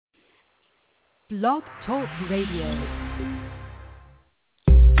Blog Talk Radio.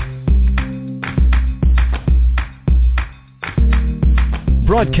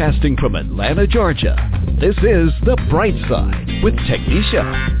 Broadcasting from Atlanta, Georgia, this is The Bright Side with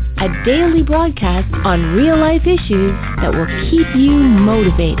Technisha. A daily broadcast on real-life issues that will keep you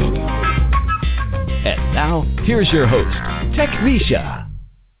motivated. And now, here's your host, Technisha.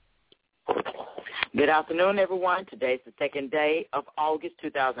 Good afternoon, everyone. Today's the second day of August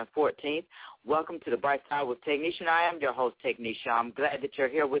 2014. Welcome to The Bright Side with Technisha. I am your host, Technisha. I'm glad that you're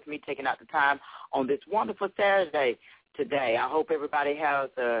here with me, taking out the time on this wonderful Saturday today. I hope everybody has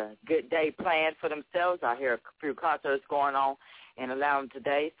a good day planned for themselves. I hear a few concerts going on in Atlanta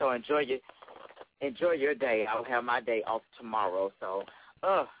today, so enjoy your day. I'll have my day off tomorrow, so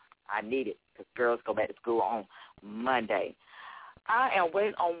I need it because girls go back to school on Monday. I am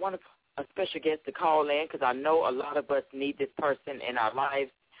waiting on a special guest to call in because I know a lot of us need this person in our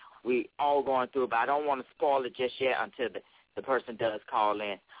lives. We all going through it, but I don't want to spoil it just yet until the person does call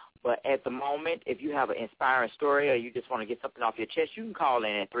in. But at the moment, if you have an inspiring story or you just want to get something off your chest, you can call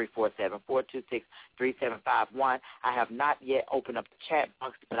in at 347-426-3751. I have not yet opened up the chat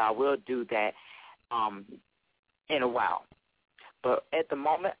box, but I will do that in a while. But at the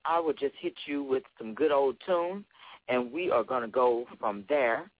moment, I will just hit you with some good old tunes, and we are going to go from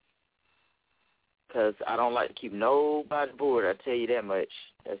there because I don't like to keep nobody bored. I tell you that much.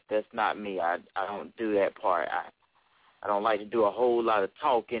 That's not me. I don't do that part. I don't like to do a whole lot of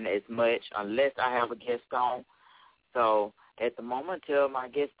talking as much unless I have a guest on. So at the moment, until my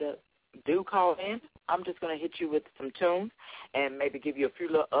guests do call in, I'm just going to hit you with some tunes and maybe give you a few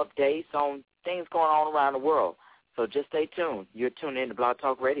little updates on things going on around the world. So just stay tuned. You're tuned in to Blog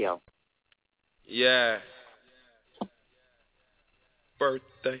Talk Radio. Yeah.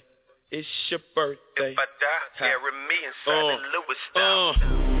 Birthday. It's your birthday. If I die, carry me inside the Louis style.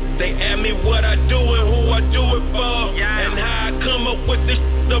 They ask me what I do and who I do it for, and how I come up with this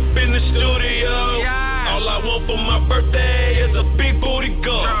up in the studio. All I want for my birthday is a big booty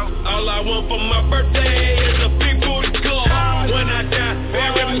girl. All I want for my birthday is a big booty girl. When I die,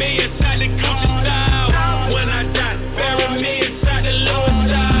 bury me inside the Gucci style. When I die, bury me inside the Louis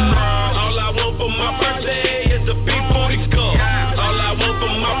style. All I want for my birthday is a big booty girl. All I want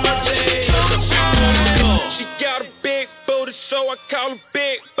for my birthday is a big booty girl. She got a big booty, so I call her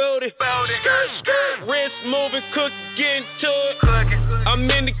big booty. Skirt, skirt, wrist moving, cook, get into it. I'm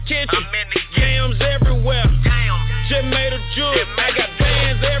in the kitchen, yams everywhere. Just made a jewel, I got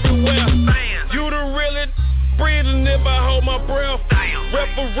bands everywhere. You the really breathing if I hold my breath.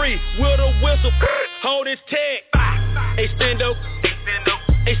 Referee with a whistle, hold his tag. Extendo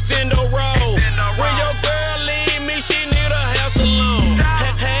roll. When your girl leave me, she need a house alone.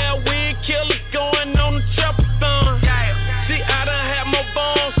 Hair wig killers going on the triple-thon. See, I done had more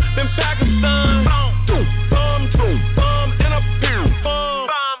bombs than Pakistan. Bomb and a bomb.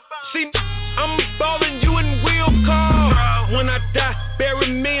 See, I'm ballin' you in wheel car. When I die, bury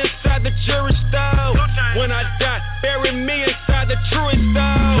me inside the jury style. When I die, bury me inside the truest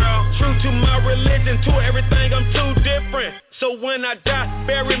style. True to my religion, to everything, I'm too different. So when I die,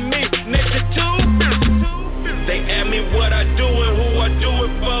 bury me next to two. They ask me what I do and who I do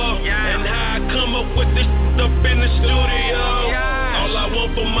it for, and how I come up with this up in the studio. All I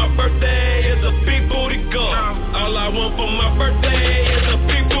want for my birthday is a big booty girl. All I want for my birthday is a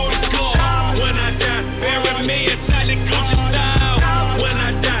big booty girl. When I die, bury me inside the Gucci style. When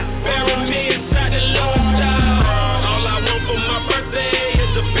I die, bury me inside the Louis style. All I want for my birthday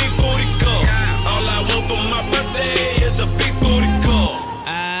is a big booty girl. All I want for my birthday is a big booty girl.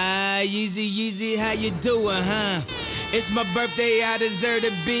 Yeezy, how you doing, huh? It's my birthday, I deserve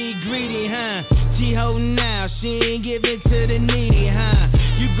to be greedy, huh? She holding out, she ain't giving to the needy, huh?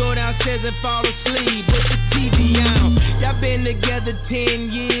 You go downstairs and fall asleep with the TV on. Y'all been together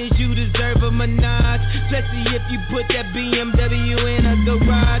 10 years, you deserve a menage. Especially if you put that BMW in a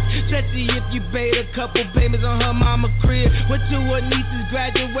garage. Especially if you paid a couple payments on her mama crib. Went to her niece's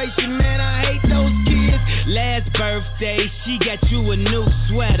graduation, man, I hate those kids. Last birthday, she got you a new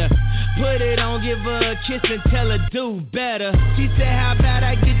sweater. Put it on, give her a kiss and tell her do better. She said, how about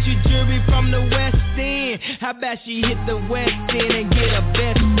I get you jewelry from the West End? How about she hit the West End and get a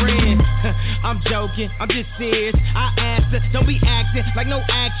best friend? I'm joking, I'm just serious. I asked her, don't be acting like no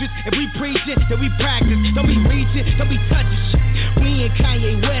actress. If we preaching, then we practice. Don't be reaching, don't be touching shit. We in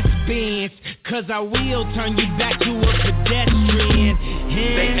Kanye West Benz, cause I will turn you back to a pedestrian.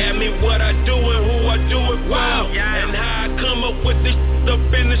 They ask me what I do and who I do it for, and how I come up with this up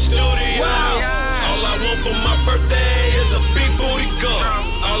in the studio. All I want for my birthday is a big booty girl.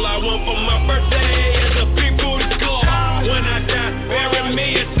 All I want for my birthday is a big booty girl. When I die, bury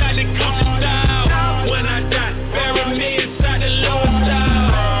me inside the Gucci style.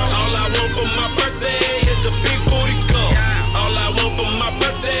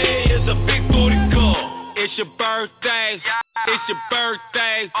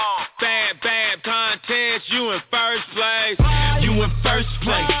 birthdays. Bad contest, you in first place. You in first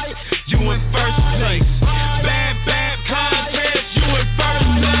place. You in first place. Bad contest, you in first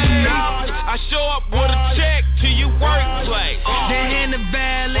place. I show up with a check to your workplace. They hand the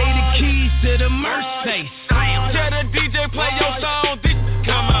valet the keys to the Mercedes. Tell the DJ play your song,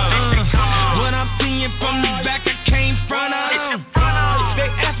 come on. When I'm seeing from the back, I came front of. They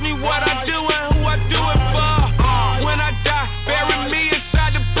ask me what I do and who I do it for. When I die, bury me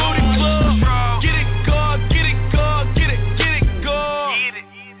inside the booty club. Get it good, get it good, get it good.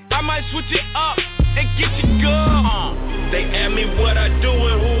 I might switch it up and get you good. They ask me what I do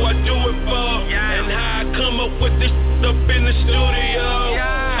and who I do it for, and how I come up with this up in the studio.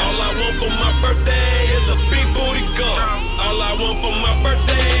 All I want for my birthday is a big booty girl. All I want for my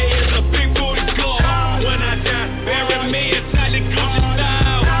birthday is a big booty girl. When I die, bury me inside the Gucci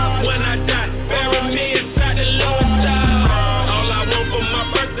style. When I die, bury me inside the Louis style. All I want for my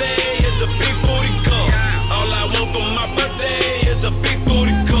birthday is a big booty girl. All I want for my birthday is a big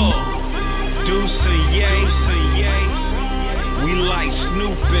booty girl. Deuce and Yay, we like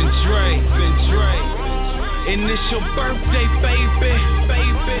Snoop and Dre. And it's your birthday, baby.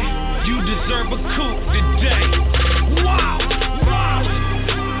 You deserve a coupe today. Wow.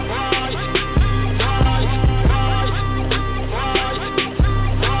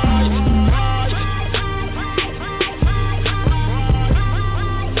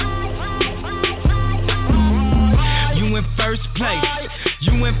 You in first place.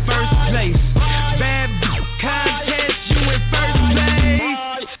 You in first place. Bad contest. You in first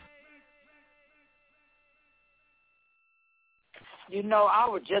place. You know, I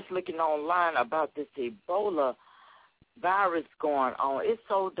was just looking online about this Ebola virus going on. It's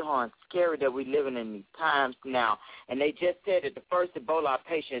so darn scary that we're living in these times now. And they just said that the first Ebola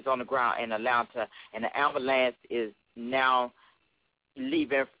patient is on the ground in Atlanta, and the ambulance is now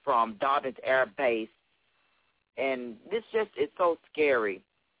leaving from Dobbins Air Base. And this just is so scary.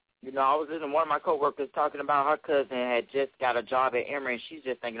 You know, I was listening to one of my coworkers talking about her cousin had just got a job at Emory, and she's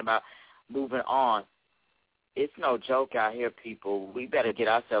just thinking about moving on. It's no joke out here, people. We better get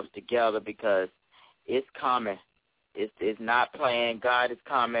ourselves together because it's coming. It's not playing. God is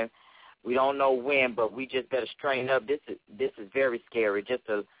coming. We don't know when, but we just better straighten up. This is very scary. Just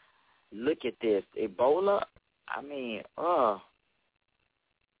to look at this. Ebola, I mean, So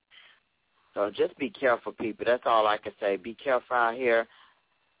just be careful, people. That's all I can say. Be careful out here.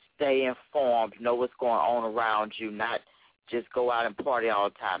 Stay informed. Know what's going on around you. Not just go out and party all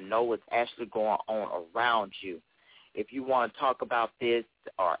the time. Know what's actually going on around you. If you want to talk about this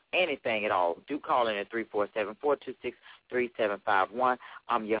or anything at all, do call in at 347-426-3751.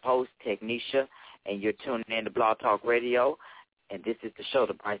 I'm your host, Technisha, and you're tuning in to Blog Talk Radio, and this is the show,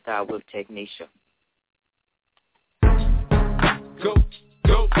 The Bright Side with Technisha. Go,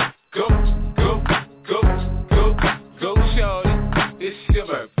 go, go, go, go, go, go, shorty. It's your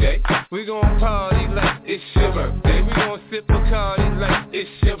birthday. We gon' party like it's your birthday. We gon' sip Bacardi like it's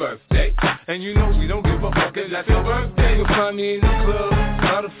your birthday. And you know we don't give a fuck, it's like your birthday. You'll find me in the club,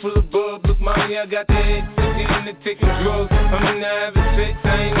 bottle full of bub. Look, mommy, I got the head, I'm into taking drugs. I'm into having sex,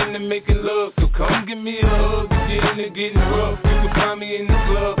 I ain't into making love. So come give me a hug, get into getting rough. You can find me in the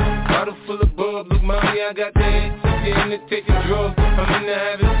club, bottle full of bub. Look, mommy, I got the head, I'm into taking drugs. I'm into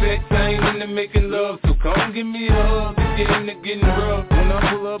having sex, I ain't into making love. So come give me a hug, get into getting rough. When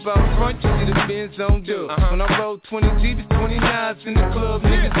I pull up out front, you see the Benz on dub. When I roll 20 Jeeps, 29s in the club.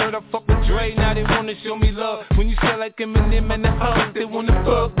 Niggas heard I fuck with Dre, now they wanna show me love. When you sell like Eminem and the Hug, they wanna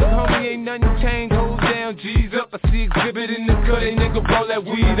fuck. But homie, ain't nothing changed, hold down, G's up. I see exhibit in the cut, they nigga roll that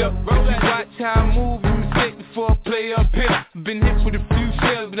weed up. Roll that. Watch how I move, you mistake before I play up here. Been hit with a few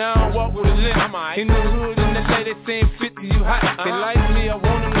shells, but I don't walk with a limp. In the hood, in the LA, they saying 50, you hot. They like me, I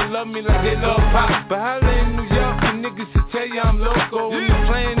want them to love me like they love pop. But holla in New York, the niggas should tell you I'm loco. When the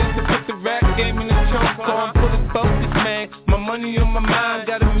plan is to put the rap game in the choke, so I'm fully focused, man. My money on my mind,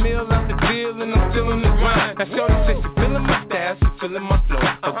 got a meal out the deal, and I'm still in the grind. Now shorty said she feeling my style, she feeling my flow.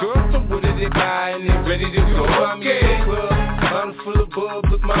 A girl from Wooded, they buy, and they ready to go. I'm in the club, bottle full of bub.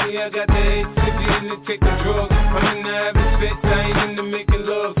 Look, mommy, I got the head, sippy in the taking drugs. I'm in the having sex, I ain't into making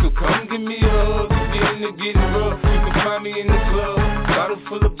love. So come give me a hug, get into getting rough. You can find me in the club, bottle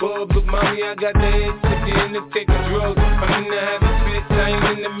full of bub. Look, mommy, I got the head, sippy in the taking drugs. I'm in the having sex, I ain't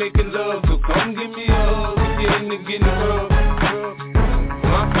into making love. So come give me a hug, get into getting rough.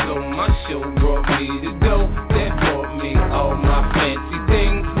 My flow, my show brought me to go. That brought me all my fancy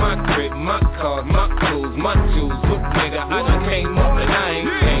things. My crib, my cars, my clothes, my jewels. Look, nigga, I done came up and I ain't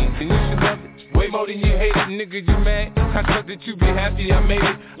changed. And you should love it way more than you hate it, nigga, you mad? I thought that you be happy I made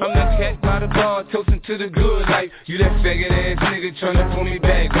it. I'm that cat by the bar, toasting to the good life. You that faggot ass nigga tryna pull me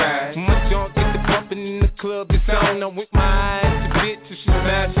back, right? My junk get the bumping in the club, it's on. I'm with my eyes, the bitch, till she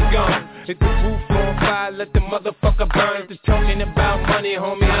smash, she gone. Hit the roof on fire, let the motherfucker burn. Just talking about money,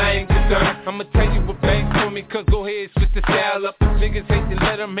 homie, I ain't concerned. I'ma tell you what banks for me, cause go ahead, switch the style up. If niggas hate to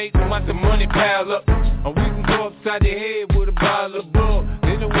let them hate, them watch the money pile up. Or we can go upside the head with a bottle of bull.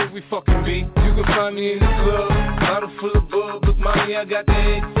 They know where we fucking be. You can find me in the club, bottle full of bub. Look, mommy, I got the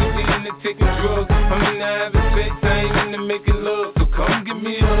head, sitting in the taking drugs. I'm in the having sex, I ain't in the making love. So come give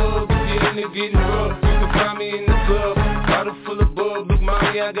me a hug if you're in the getting rough. You can find me in the club, bottle full of bub. Look,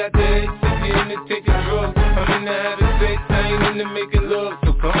 mommy, I got the head, sitting in the taking drugs. I'm in the having sex, I ain't in the making love.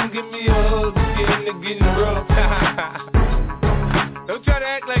 So come give me a hug if you're in the getting rough. Don't try to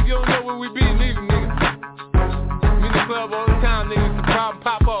act like you don't know where we be, neither, nigga. I'm in the club all the time, nigga. It's a problem,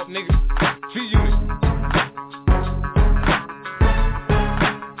 pop off, nigga. G-Unit.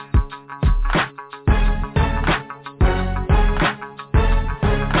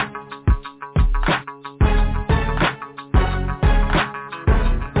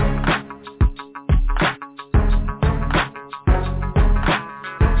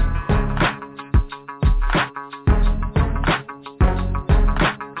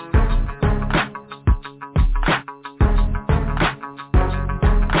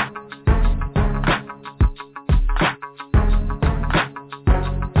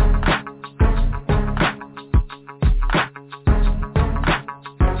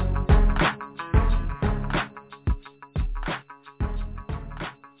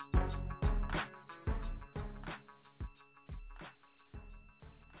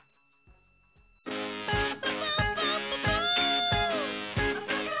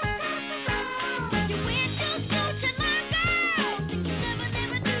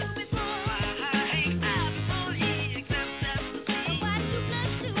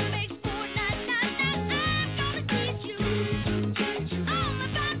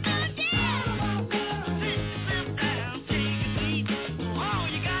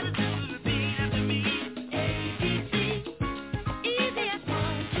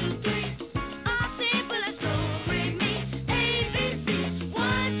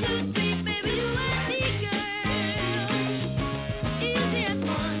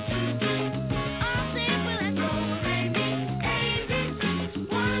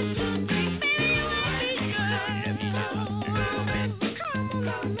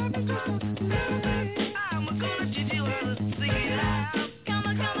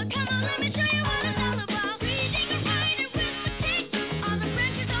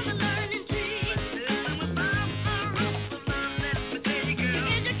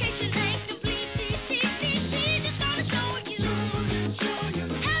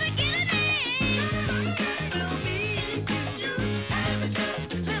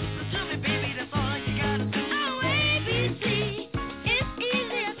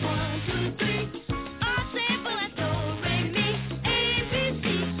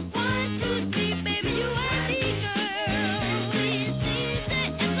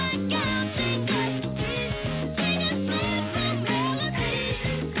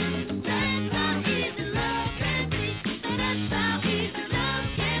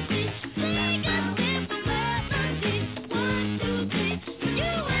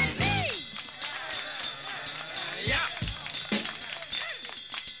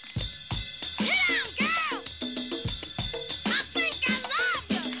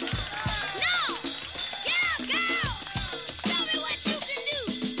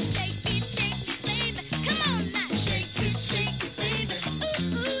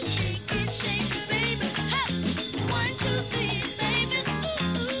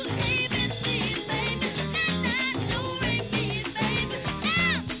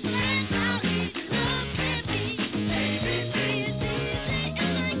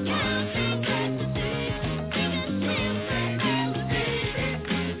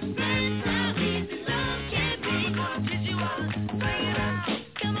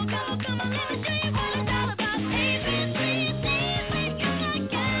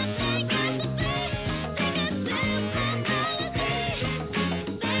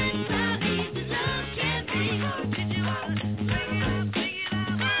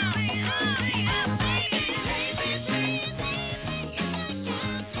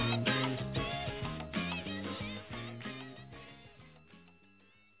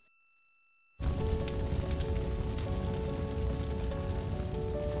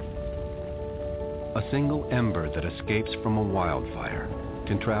 A single ember that escapes from a wildfire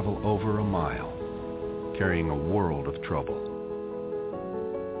can travel over a mile, carrying a world of trouble.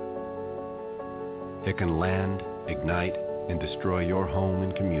 It can land ignite, and destroy your home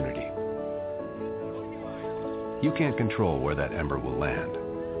and community. You can't control where that ember will land,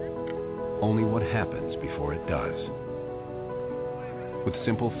 only what happens before it does. With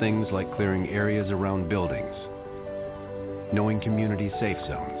simple things like clearing areas around buildings, knowing community safe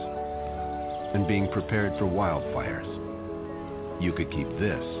zones, and being prepared for wildfires, you could keep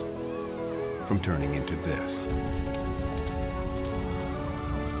this from turning into this.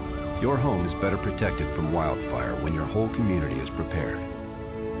 Your home is better protected from wildfire when your whole community is prepared.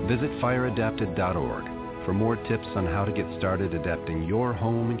 Visit fireadapted.org for more tips on how to get started adapting your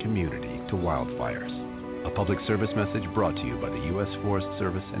home and community to wildfires. A public service message brought to you by the U.S. Forest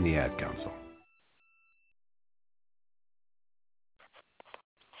Service and the Ad Council.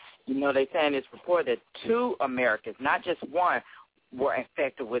 You know, they're saying this report that 2 Americans, not just one, were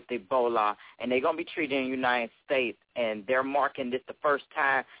infected with Ebola, and they're going to be treated in the United States, and they're marking this the first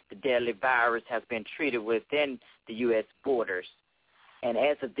time the deadly virus has been treated within the U.S. borders. And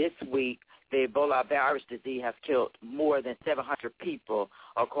as of this week, the Ebola virus disease has killed more than 700 people,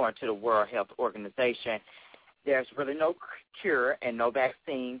 according to the World Health Organization. There's really no cure and no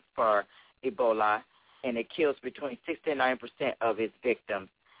vaccine for Ebola, and it kills between 60 and 90% of its victims.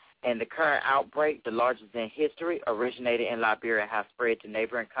 And the current outbreak, the largest in history, originated in Liberia and has spread to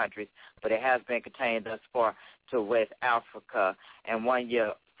neighboring countries, but it has been contained thus far to West Africa. And one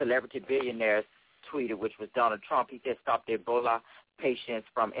year, celebrity billionaires tweeted, which was Donald Trump. He said, stop the Ebola patients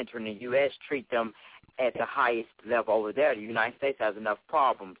from entering the U.S., treat them at the highest level over there. The United States has enough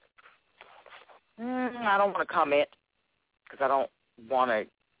problems. I don't want to comment because I don't want to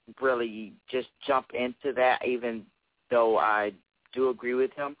really just jump into that, even though I do agree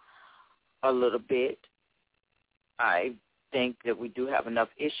with him a little bit. I think that we do have enough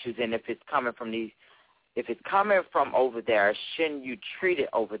issues, and if it's coming from over there, shouldn't you treat it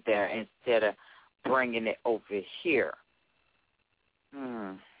over there instead of bringing it over here?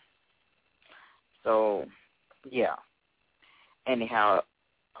 So, yeah. Anyhow,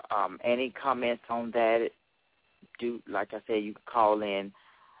 any comments on that? Like I said, you can call in.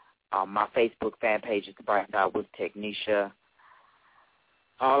 My Facebook fan page is The Bright Side with Technisha.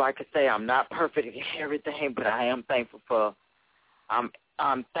 All I can say, I'm not perfect at everything, but I am thankful for.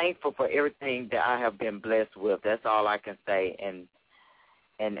 I'm thankful for everything that I have been blessed with. That's all I can say, and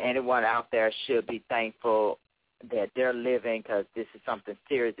anyone out there should be thankful that they're living, because this is something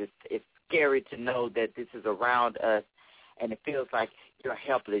serious. It's scary to know that this is around us, and it feels like you're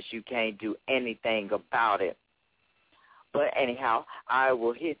helpless. You can't do anything about it. But anyhow, I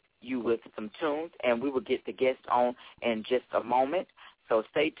will hit you with some tunes, and we will get the guest on in just a moment. So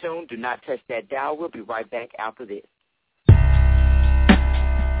stay tuned. Do not touch that dial. We'll be right back after this.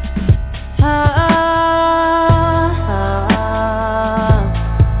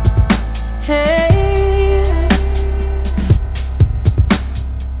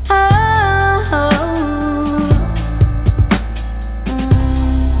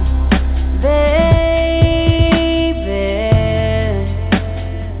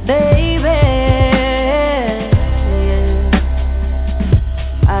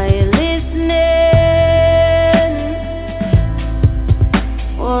 Are you listening?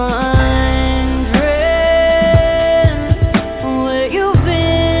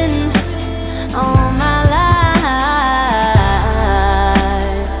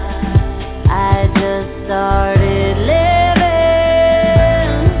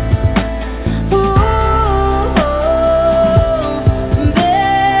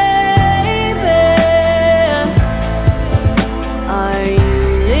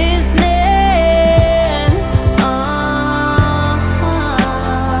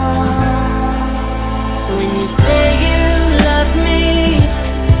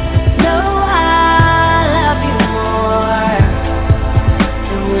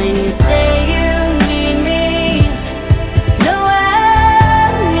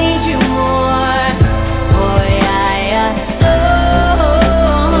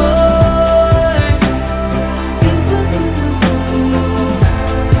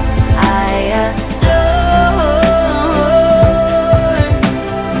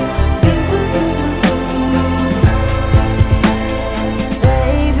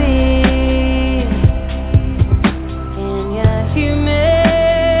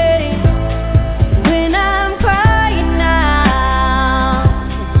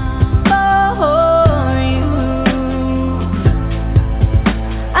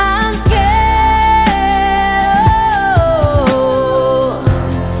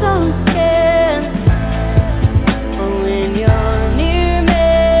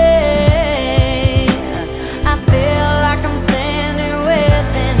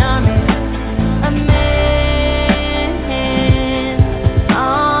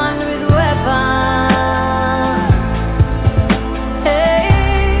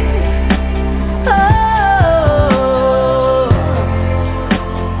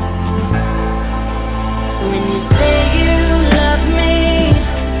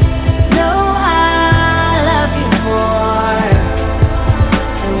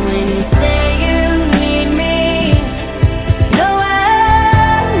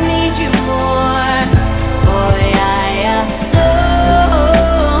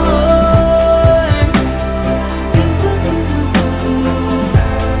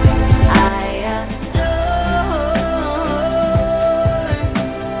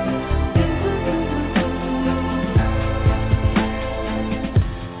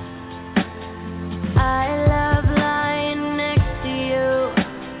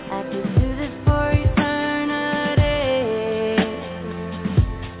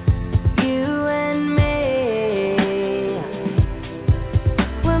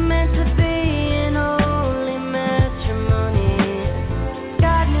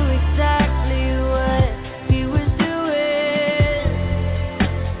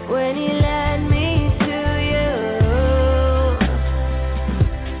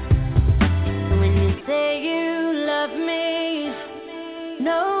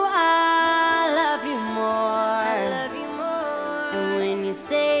 know I love you more. And when you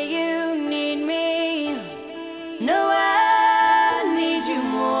say you need me, know I need you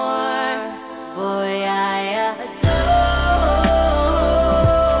more. Boy, I adore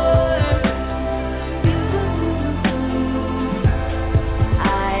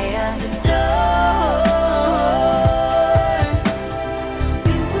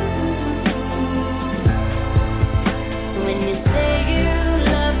when you say you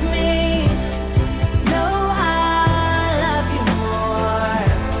love me, know I love you more.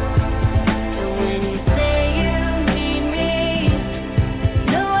 And when you say you need me,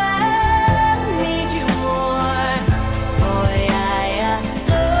 know I need you more. Boy, I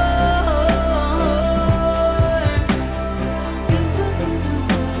adore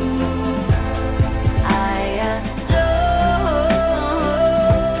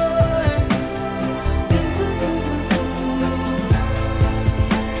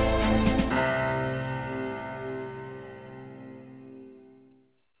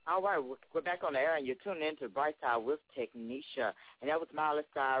All right, we're back on the air, and you're tuning in to Bright Side with Technisha. And that was Miley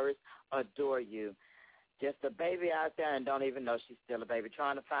Cyrus, Adore You. Just a baby out there and don't even know she's still a baby,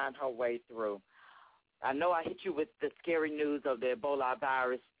 trying to find her way through. I know I hit you with the scary news of the Ebola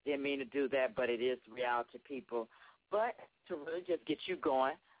virus. Didn't mean to do that, but it is reality, people. But to really just get you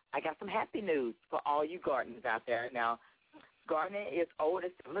going, I got some happy news for all you gardeners out there. Now, gardening is old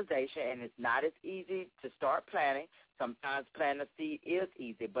as civilization, and it's not as easy to start planting. Sometimes planting a seed is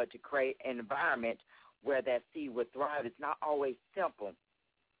easy, but to create an environment where that seed would thrive is not always simple.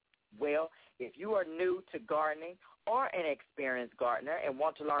 Well, if you are new to gardening or an experienced gardener and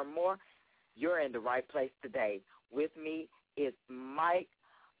want to learn more, you're in the right place today. With me is Mike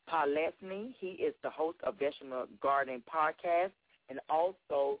Podlesny. He is the host of Vegetable Gardening Podcast and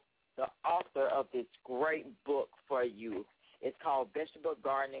also the author of this great book for you. It's called Vegetable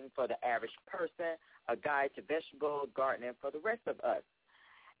Gardening for the Average Person, a guide to vegetable gardening for the rest of us.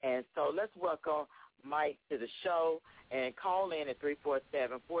 And so let's welcome Mike to the show and call in at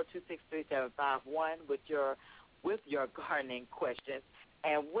 347-426-3751 with your gardening questions.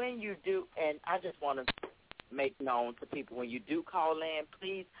 And when you do, and I just want to make known to people, when you do call in,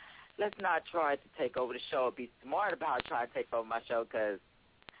 please, let's not try to take over the show. Be smart about trying to take over my show, because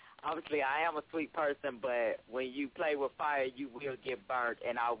obviously I am a sweet person, but when you play with fire, you will get burnt,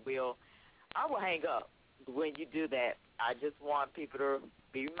 and I will hang up when you do that. I just want people to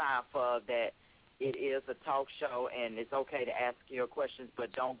be mindful of that. It is a talk show, and it's okay to ask your questions,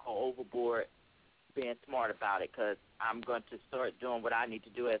 but don't go overboard being smart about it, because I'm going to start doing what I need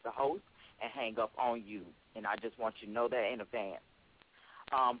to do as a host and hang up on you, and I just want you to know that in advance.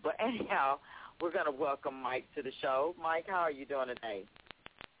 But anyhow, we're going to welcome Mike to the show. Mike, how are you doing today?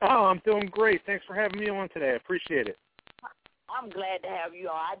 Oh, I'm doing great. Thanks for having me on today. I appreciate it. I'm glad to have you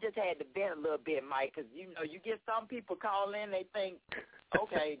on. I just had to vent a little bit, Mike, because, you know, you get some people call in, they think,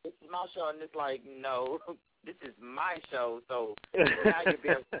 okay, this is my show, and it's like, no, this is my show, so now you'll be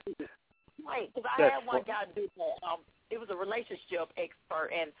able to see it. Mike, because I had one guy do that. It was a relationship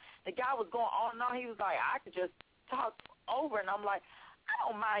expert, and the guy was going on and on. He was like, I could just talk over, and I'm like, I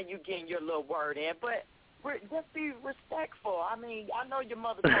don't mind you getting your little word in, but just be respectful. I mean, I know your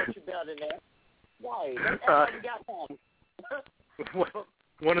mother taught you better than that. Right. That's all you got time. Well,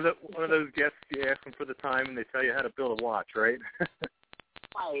 one of those guests, you ask them for the time, and they tell you how to build a watch, right?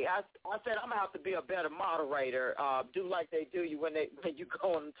 Right. I said I'm gonna have to be a better moderator. Do like they do you when you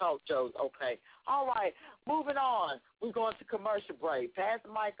go on talk shows. Okay. All right. Moving on. We're going to commercial break. Pass the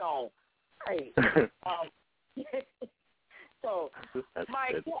mic on. Hey. So,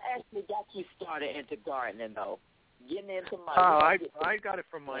 Mike, what actually got you started into gardening, though? Getting into my. I got it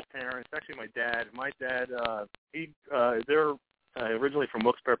from my parents. Actually, my dad. My dad, they're originally from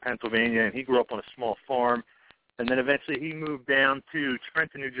Wilkes-Barre, Pennsylvania, and he grew up on a small farm. And then eventually he moved down to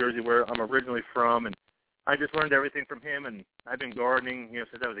Trenton, New Jersey, where I'm originally from. And I just learned everything from him. And I've been gardening,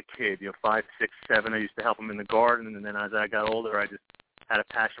 since I was a kid. 5, 6, 7. I used to help him in the garden. And then as I got older, I just had a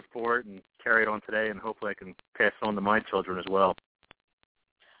passion for it and carry it on today. And hopefully I can pass it on to my children as well.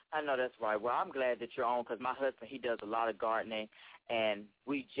 I know that's right. Well, I'm glad that you're on, because my husband, he does a lot of gardening, and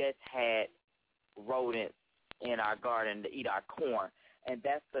we just had rodents in our garden to eat our corn. And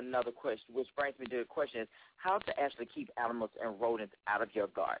that's another question, which brings me to the question is how to actually keep animals and rodents out of your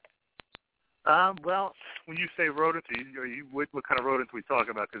garden. Well, when you say rodents, what kind of rodents are we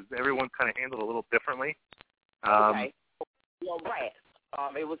talking about? Because everyone's kind of handled a little differently. Okay. Well, rats.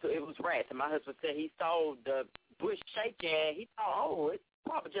 It was rats. And my husband said he saw the bush shaking. He thought, it's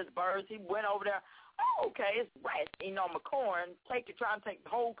probably just birds. He went over there. Oh, okay, it's rats eating on my corn. Trying to take the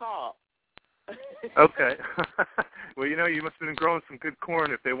whole cob. Okay. Well, you must have been growing some good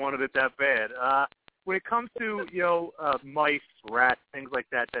corn if they wanted it that bad. When it comes to, mice, rats, things like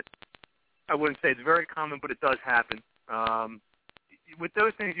that, I wouldn't say it's very common, but it does happen. With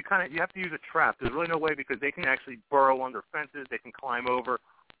those things, you have to use a trap. There's really no way because they can actually burrow under fences. They can climb over.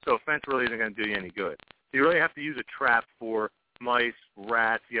 So a fence really isn't going to do you any good. So you really have to use a trap for mice,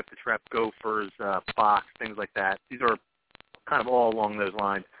 rats. You have to trap gophers, fox, things like that. These are kind of all along those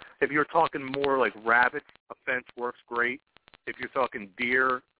lines. If you're talking more like rabbits, a fence works great. If you're talking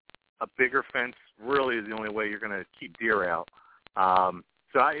deer, a bigger fence really is the only way you're going to keep deer out.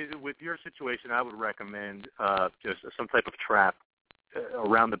 With your situation, I would recommend just some type of trap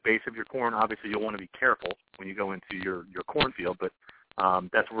around the base of your corn. Obviously, you'll want to be careful when you go into your cornfield, but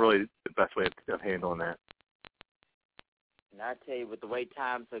that's really the best way of handling that. And I tell you, with the way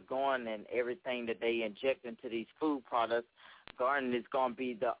times are going and everything that they inject into these food products, gardening is going to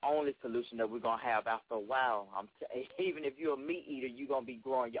be the only solution that we're going to have after a while. Even if you're a meat eater, you're going to be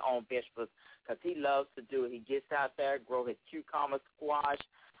growing your own vegetables because he loves to do it. He gets out there, grow his cucumber, squash,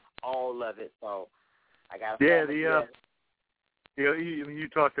 all of it. So I got to you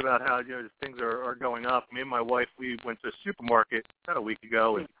talked about how things are going up. Me and my wife, we went to a supermarket about a week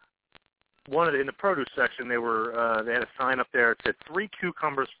ago, and in the produce section, they had a sign up there that said 3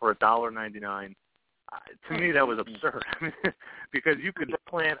 cucumbers for $1.99. To me, that was absurd. Because you could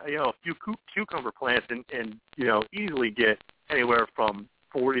plant a few cucumber plants and easily get anywhere from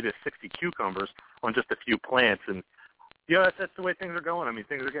 40 to 60 cucumbers on just a few plants, and that's the way things are going. I mean,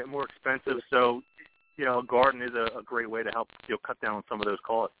 things are getting more expensive, so a garden is a great way to help cut down on some of those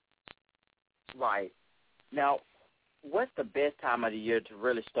costs. Right. Now, what's the best time of the year to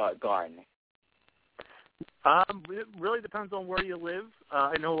really start gardening? It really depends on where you live.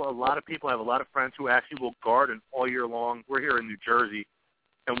 I know a lot of people, I have a lot of friends who actually will garden all year long. We're here in New Jersey,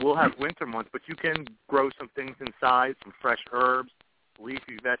 and we'll have winter months, but you can grow some things inside, some fresh herbs,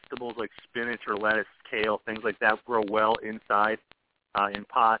 leafy vegetables like spinach or lettuce, kale, things like that grow well inside in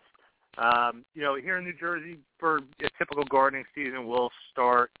pots. Here in New Jersey, for a typical gardening season, we'll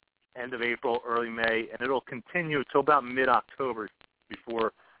start end of April, early May, and it'll continue until about mid-October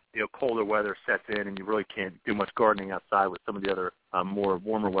before colder weather sets in, and you really can't do much gardening outside with some of the other more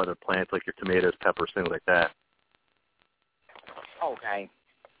warmer weather plants like your tomatoes, peppers, things like that. Okay.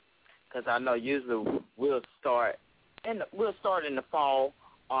 Because I know usually we'll start in the fall.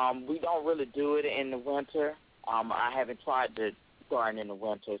 We don't really do it in the winter. I haven't tried to garden in the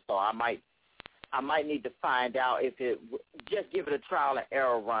winter, so I might need to find out if just give it a trial and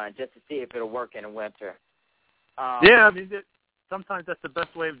error run just to see if it'll work in the winter. Sometimes that's the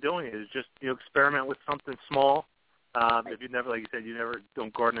best way of doing it is just experiment with something small. If you never, like you said,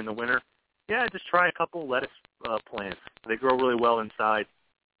 don't garden in the winter. Yeah, just try a couple lettuce plants. They grow really well inside.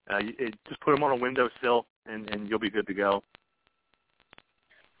 Just put them on a windowsill, and you'll be good to go.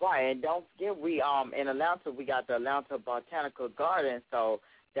 Right, and don't forget in Atlanta we got the Atlanta Botanical Garden, so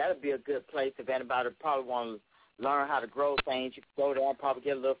that'll be a good place if anybody probably want to learn how to grow things. You can go there and probably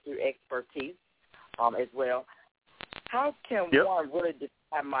get a little few expertise as well. How can one really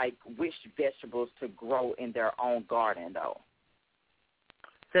decide, which vegetables to grow in their own garden, though?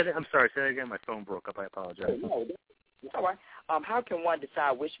 I'm sorry, say that again. My phone broke up. I apologize. No, that's all right. How can one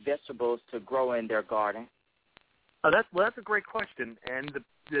decide which vegetables to grow in their garden? That's a great question, and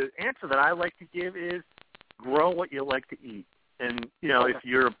the answer that I like to give is grow what you like to eat. And, if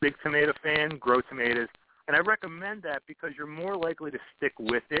you're a big tomato fan, grow tomatoes. And I recommend that because you're more likely to stick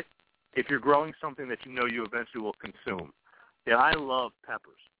with it if you're growing something that you eventually will consume. I love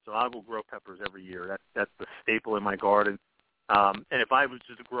peppers, so I will grow peppers every year. That's the staple in my garden. And if I was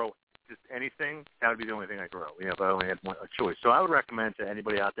just to grow just anything, that would be the only thing I grow, if I only had a choice. So I would recommend to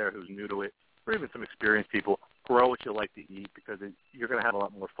anybody out there who's new to it, or even some experienced people, grow what you like to eat because you're going to have a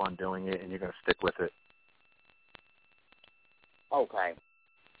lot more fun doing it and you're going to stick with it. Okay.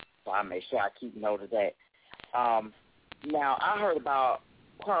 So I make sure I keep note of that. Now, I heard about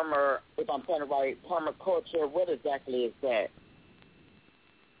if I'm saying it right, permaculture. What exactly is that?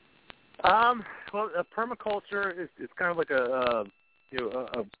 Permaculture is kind of like I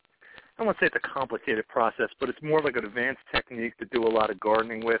don't want to say it's a complicated process, but it's more like an advanced technique to do a lot of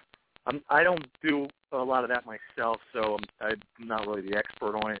gardening with. I don't do a lot of that myself, so I'm not really the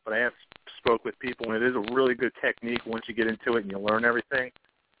expert on it, but I have spoke with people, and it is a really good technique once you get into it and you learn everything.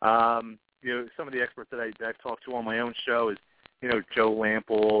 Some of the experts that I've talked to on my own show is, Joe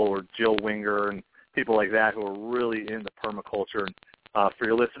Lample or Jill Winger and people like that who are really into permaculture. And for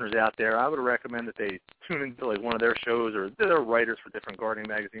your listeners out there, I would recommend that they tune into one of their shows, or they're writers for different gardening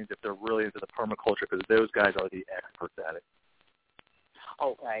magazines if they're really into the permaculture, because those guys are the experts at it.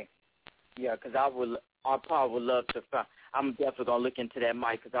 Okay. Yeah, because I probably would love to find. I'm definitely gonna look into that,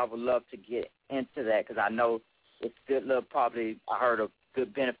 Mike, because I would love to get into that because I know it's good. Probably I heard of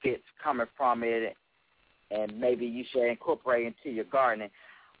good benefits coming from it, and maybe you should incorporate into your gardening.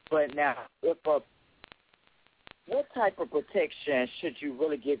 But now, what type of protection should you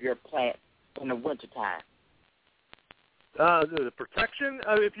really give your plant in the wintertime? The protection,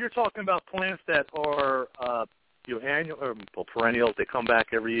 if you're talking about plants that are annual or perennials, they come back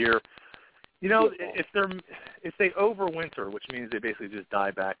every year. If they overwinter, which means they basically just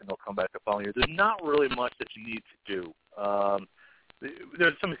die back and they'll come back the following year, there's not really much that you need to do.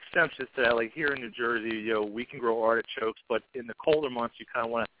 There's some exceptions to that. Like here in New Jersey, we can grow artichokes, but in the colder months, you kind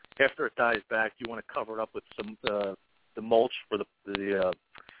of want to, after it dies back, you want to cover it up with some the mulch for the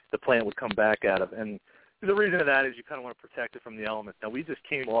plant would come back out of. And the reason of that is you kind of want to protect it from the elements. Now, we just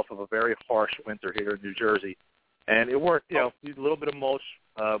came off of a very harsh winter here in New Jersey, and it worked. A little bit of mulch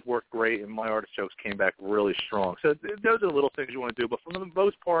worked great, and my artichokes came back really strong. So those are the little things you want to do. But for the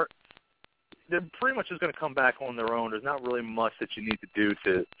most part, they're pretty much just going to come back on their own. There's not really much that you need to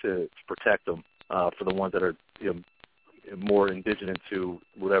do to protect them for the ones that are more indigenous to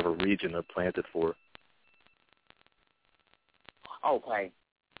whatever region they're planted for. Okay.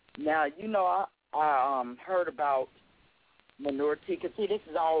 Now, I heard about manure tea. Because, see, this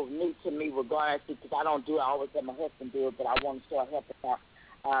is all new to me regardless because I don't do it. I always let my husband do it, but I want to start helping out.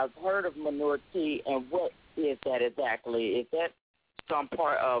 I've heard of manure tea, and what is that exactly? Is that some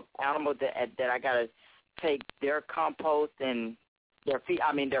part of animal that I got to take their compost and their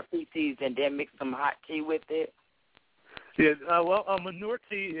feces and then mix some hot tea with it? Yeah, manure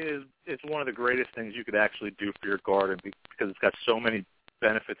tea is one of the greatest things you could actually do for your garden because it's got so many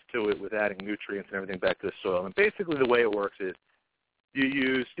benefits to it with adding nutrients and everything back to the soil. And basically the way it works is you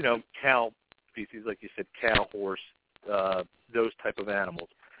use, cow feces, like you said, cow, horse, those type of animals.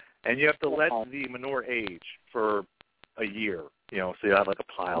 And you have to let the manure age for a year, so you have like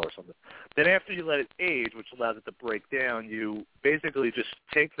a pile or something. Then after you let it age, which allows it to break down, you basically just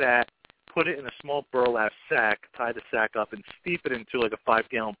take that, put it in a small burlap sack, tie the sack up, and steep it into like a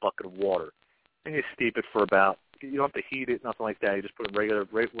 5-gallon bucket of water. And you steep it for about, you don't have to heat it, nothing like that. You just put it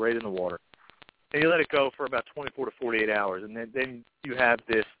right in the water. And you let it go for about 24 to 48 hours. And then you have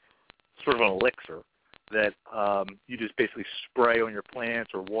this sort of an elixir that you just basically spray on your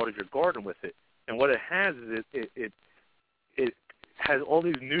plants or water your garden with it. And what it has is it has all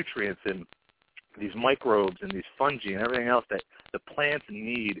these nutrients and these microbes and these fungi and everything else that the plants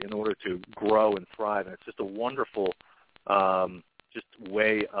need in order to grow and thrive. And it's just a wonderful just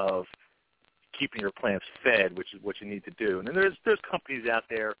way of keeping your plants fed, which is what you need to do. And then there's companies out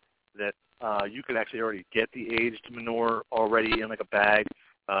there that you can actually already get the aged manure already in like a bag.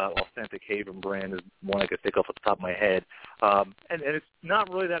 Authentic Haven brand is one I could think of off the top of my head, and it's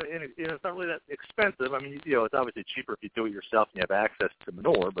not really that it's not really that expensive. I mean, it's obviously cheaper if you do it yourself and you have access to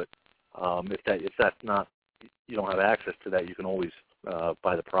manure. But if that's not, you don't have access to that, you can always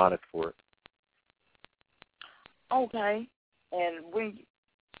buy the product for it. Okay, and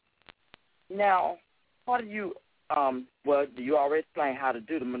now, how do you? Do you already explain how to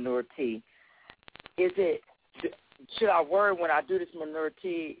do the manure tea? Should I worry when I do this manure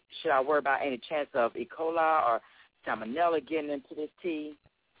tea, should I worry about any chance of E. coli or salmonella getting into this tea?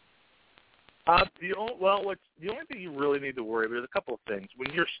 The only thing you really need to worry about is a couple of things.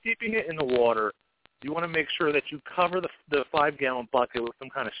 When you're steeping it in the water, you want to make sure that you cover the 5-gallon bucket with some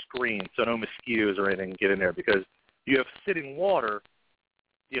kind of screen so no mosquitoes or anything get in there because you have sitting water,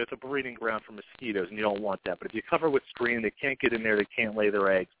 it's a breeding ground for mosquitoes, and you don't want that. But if you cover it with screen, they can't get in there, they can't lay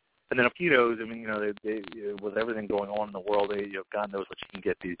their eggs. And then mosquitoes, they with everything going on in the world, God knows what you can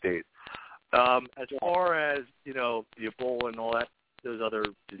get these days. As far as, the Ebola and all that, those other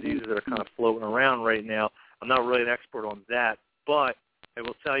diseases that are kind of floating around right now, I'm not really an expert on that. But I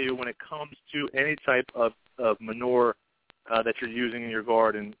will tell you when it comes to any type of manure that you're using in your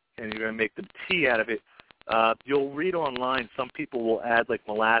garden and you're going to make the tea out of it, you'll read online some people will add like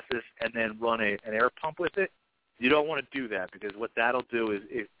molasses and then run an air pump with it. You don't want to do that because what that'll do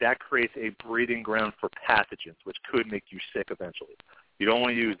is that creates a breeding ground for pathogens, which could make you sick eventually. You don't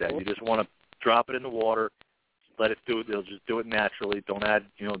want to use that. You just want to drop it in the water, let it do it. They'll just do it naturally. Don't add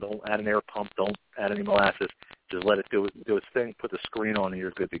an air pump. Don't add any molasses. Just let it do its thing. Put the screen on, and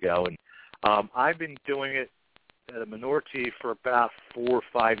you're good to go. And I've been doing it at a manure tea for about 4 or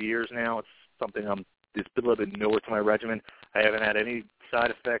 5 years now. It's something it's been a little bit newer to my regimen. I haven't had any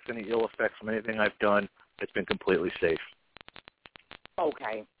side effects, any ill effects from anything I've done. It's been completely safe.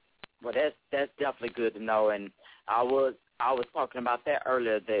 Okay. Well, that's definitely good to know. And I was talking about that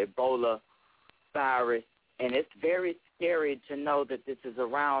earlier, the Ebola virus, and it's very scary to know that this is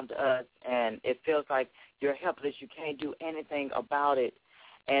around us, and it feels like you're helpless. You can't do anything about it.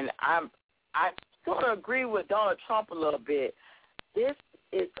 And I sort of agree with Donald Trump a little bit. This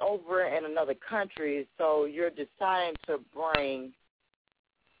is over in another country, so you're deciding to bring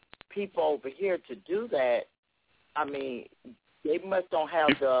people over here to do that. I mean, they must don't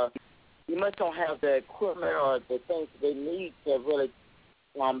have the equipment or the things they need to really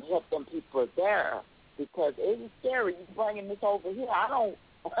help them people there, because it is scary. You bringing this over here. I don't.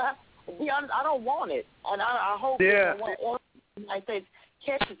 To be honest, I don't want it, and I hope the United States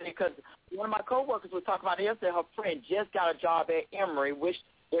catches it, because one of my coworkers was talking about it yesterday. Her friend just got a job at Emory, which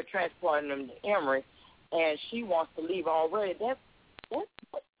they're transporting them to Emory, and she wants to leave already. That's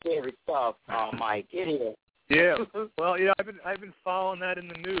scary stuff, Mike. It is. Yeah. Well, I've been following that in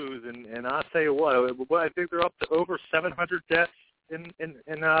the news, and I'll tell you what. I think they're up to over 700 deaths in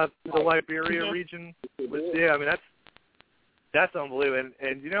the Liberia region. Yeah, I mean that's unbelievable.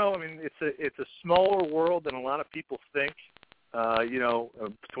 And I mean it's a smaller world than a lot of people think.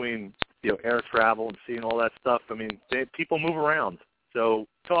 Between air travel and seeing all that stuff. I mean, people move around. So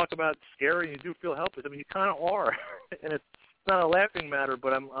talk about scary, and you do feel helpless. I mean, you kind of are, and it's not a laughing matter.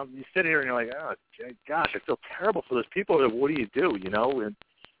 But you sit here and you're like, oh gosh, I feel terrible for those people. What do you do? And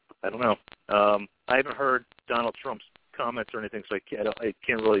I don't know. I haven't heard Donald Trump's comments or anything, so I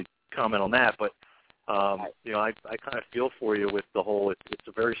can't really comment on that. But I kind of feel for you with the whole. It's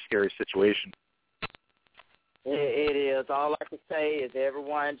a very scary situation. It is. All I can say is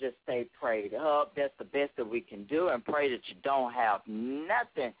everyone just stay prayed up. That's the best that we can do, and pray that you don't have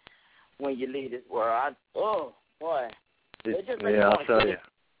nothing when you leave this world. Oh, boy. I'll tell you.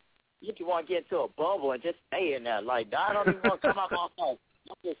 You want to get into a bubble and just stay in there. Like, I don't even want to come out my house.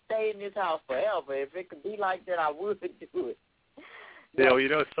 Just stay in this house forever. If it could be like that, I would do it.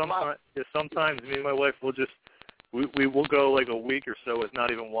 Sometimes me and my wife will just, we will go like a week or so with not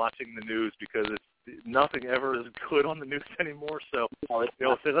even watching the news, because nothing ever is good on the news anymore. So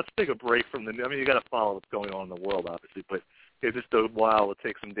say let's take a break from the news. I mean, you got to follow what's going on in the world, obviously, but it's just a while to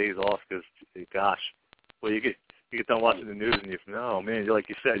take some days off, because gosh, well, you get done watching the news and like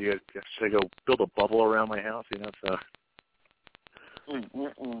you said, should I go build a bubble around my house? So.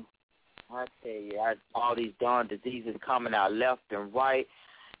 I tell you, all these darn diseases coming out left and right.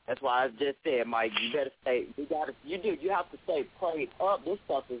 That's why I just said, Mike, you better stay. You have to stay prayed up. This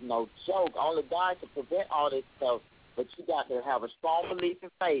stuff is no joke. Only God can prevent all this stuff, but you got to have a strong belief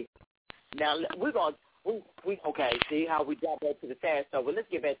and faith. Now okay. See how we got back to the sad stuff. Well, let's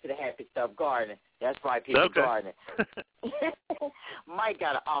get back to the happy stuff, gardening. That's right, people, gardening. Mike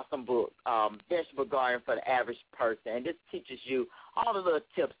got an awesome book, Vegetable Gardening for the Average Person, and this teaches you all the little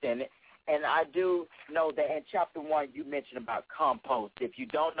tips in it. And I do know that in Chapter 1 you mentioned about compost. If you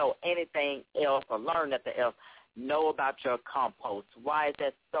don't know anything else or learn nothing else, know about your compost. Why is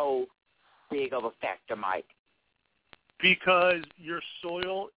that so big of a factor, Mike? Because your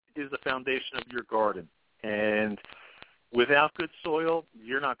soil is the foundation of your garden. And without good soil,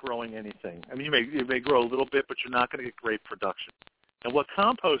 you're not growing anything. I mean, you may grow a little bit, but you're not going to get great production. And what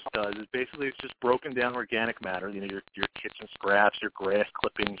compost does is basically it's just broken down organic matter, your kitchen scraps, your grass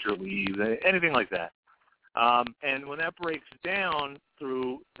clippings, your leaves, anything like that. And when that breaks down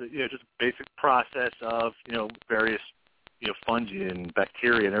through the, just basic process of, various, fungi and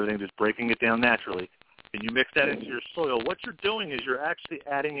bacteria and everything, just breaking it down naturally, and you mix that into your soil, what you're doing is you're actually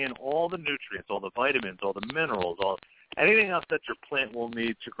adding in all the nutrients, all the vitamins, all the minerals, anything else that your plant will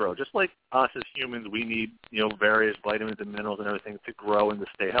need to grow. Just like us as humans, we need, various vitamins and minerals and everything to grow and to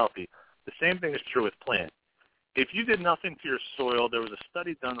stay healthy. The same thing is true with plants. If you did nothing to your soil, there was a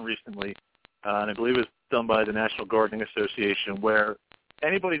study done recently, and I believe it was done by the National Gardening Association, where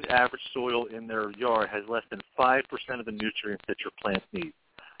anybody's average soil in their yard has less than 5% of the nutrients that your plants need.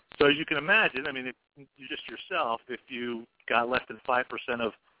 So as you can imagine, I mean, if you just yourself, if you got less than 5%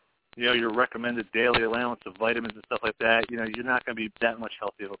 of your recommended daily allowance of vitamins and stuff like that, you're not going to be that much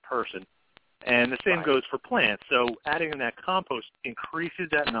healthier of a person. And the same goes for plants. So adding in that compost increases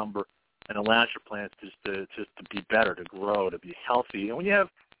that number and allows your plants to be better, to grow, to be healthy. And when you have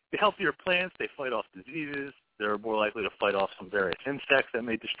the healthier plants, they fight off diseases. They're more likely to fight off some various insects that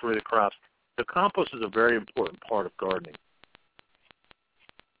may destroy the crops. So compost is a very important part of gardening.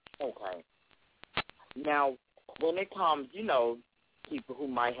 Okay. Now, when it comes, people who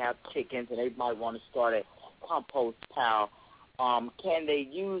might have chickens and they might want to start a compost pile, can they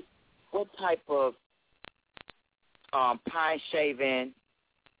use what type of pine shaving?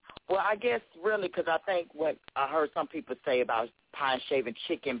 Well, I guess really, because I think what I heard some people say about pine shaving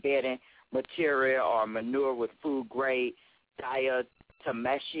chicken bedding material or manure with food grade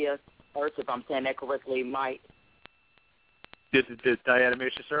diatomaceous earth, if I'm saying that correctly, Mike. The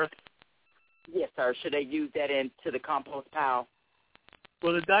diatomaceous earth? Yes, sir. Should they use that into the compost pile?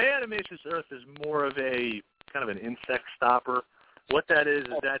 Well, the diatomaceous earth is more of a kind of an insect stopper. What that is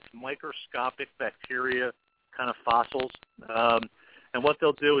that's microscopic bacteria, kind of fossils. And what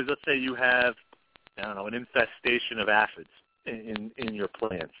they'll do is, let's say you have, an infestation of aphids in your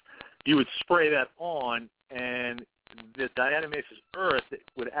plants. You would spray that on, and the diatomaceous earth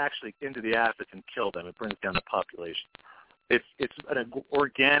would actually into the aphids and kill them. It brings down the population. It's an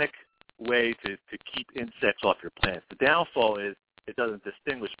organic way to keep insects off your plants. The downfall is it doesn't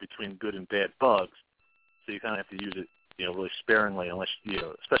distinguish between good and bad bugs, so you kind of have to use it, really sparingly, unless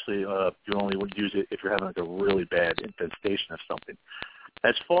especially you only would use it if you're having a really bad infestation of something.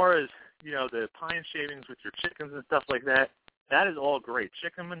 As far as the pine shavings with your chickens and stuff like that, that is all great.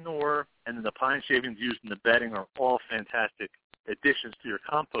 Chicken manure and then the pine shavings used in the bedding are all fantastic additions to your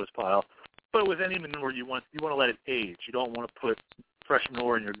compost pile. But with any manure, you want to let it age. You don't want to put fresh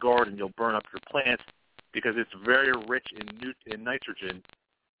manure in your garden. You'll burn up your plants because it's very rich in nitrogen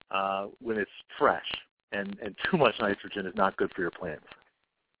when it's fresh. And too much nitrogen is not good for your plants.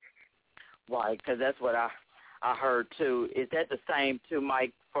 Right, because that's what I heard too. Is that the same too,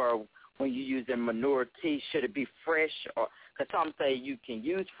 Mike, for when you use a manure tea? Should it be fresh? Or because some say you can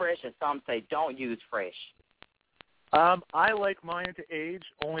use fresh and some say don't use fresh. I like mine to age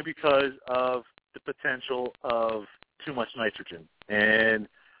only because of the potential of too much nitrogen. And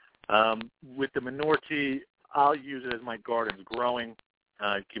with the manure tea, I'll use it as my garden's growing.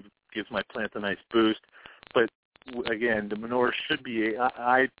 Gives my plants a nice boost. But again, the manure should be.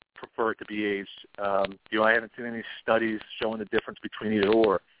 I prefer it to be aged. I haven't seen any studies showing the difference between either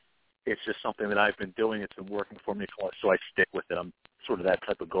or. It's just something that I've been doing. It's been working for me, so I stick with it. I'm sort of that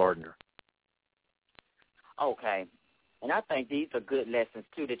type of gardener. Okay. And I think these are good lessons,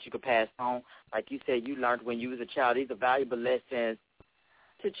 too, that you could pass on. Like you said, you learned when you was a child. These are valuable lessons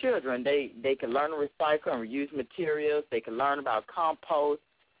to children. They can learn to recycle and reuse materials. They can learn about compost.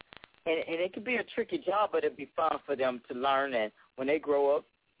 And it can be a tricky job, but it'd be fun for them to learn. And when they grow up,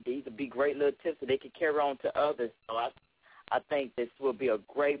 these would be great little tips that they can carry on to others. So I think this will be a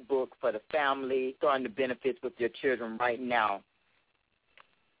great book for the family, starting the benefits with your children right now.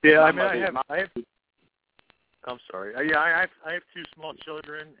 Yeah, I have. I'm sorry. Yeah, I have two small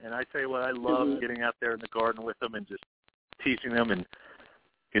children, and I tell you what, I love getting out there in the garden with them and just teaching them, and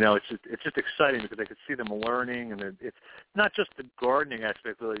it's just exciting because I can see them learning, and it's not just the gardening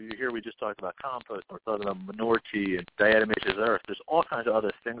aspect. You hear we just talked about compost, we're talking about manure tea and diatomaceous earth. There's all kinds of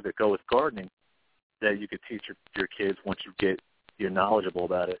other things that go with gardening that you could teach your kids once you're knowledgeable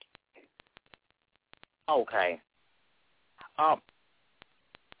about it. Okay.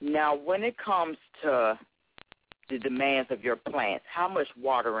 Now, when it comes to the demands of your plants, how much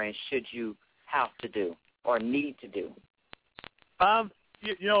watering should you have to do or need to do? A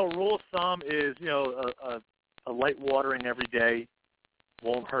rule of thumb is, a light watering every day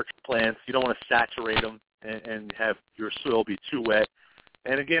won't hurt your plants. You don't want to saturate them and have your soil be too wet.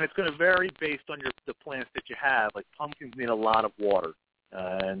 And again, it's going to vary based on the plants that you have. Like pumpkins need a lot of water,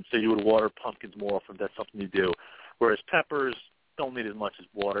 and so you would water pumpkins more often. That's something you do. Whereas peppers don't need as much as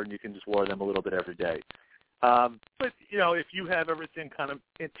water, and you can just water them a little bit every day. But, if you have everything kind of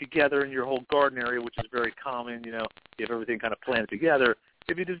together in your whole garden area, which is very common, you have everything kind of planted together,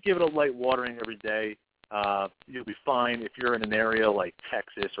 if you just give it a light watering every day, you'll be fine. If you're in an area like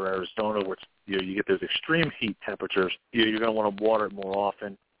Texas or Arizona where you get those extreme heat temperatures, you're going to want to water it more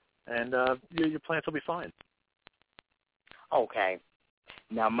often, and your plants will be fine. Okay.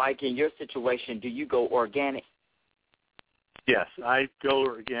 Now, Mike, in your situation, do you go organic? Yes, I go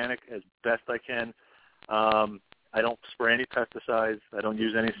organic as best I can. I don't spray any pesticides. I don't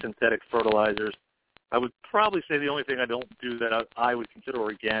use any synthetic fertilizers. I would probably say the only thing I don't do that I would consider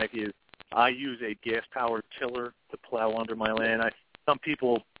organic is I use a gas-powered tiller to plow under my land. Some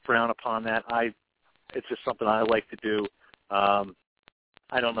people frown upon that. It's just something I like to do.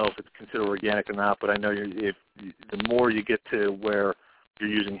 I don't know if it's considered organic or not, but I know the more you get to where you're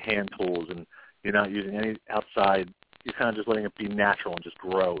using hand tools and you're not using any outside, you're kind of just letting it be natural and just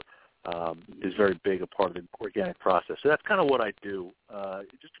grow. Is very big a part of the organic process. So that's kind of what I do.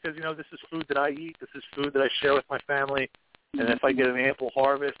 Just because, this is food that I eat. This is food that I share with my family. And if I get an ample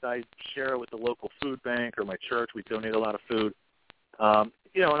harvest, I share it with the local food bank or my church. We donate a lot of food. And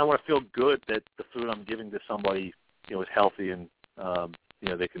I want to feel good that the food I'm giving to somebody, is healthy and,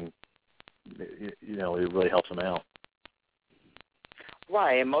 they can, it really helps them out.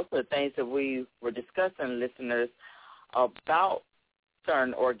 Right. And most of the things that we were discussing, listeners, about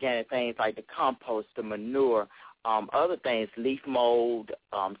certain organic things like the compost, the manure, other things, leaf mold,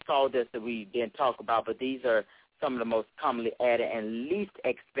 sawdust that we didn't talk about, but these are some of the most commonly added and least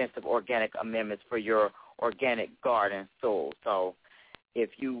expensive organic amendments for your organic garden soil. So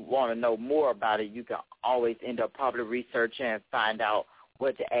if you want to know more about it, you can always end up probably researching and find out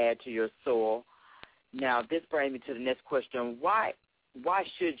what to add to your soil. Now, this brings me to the next question. Why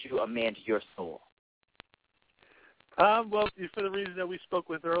should you amend your soil? Well, for the reason that we spoke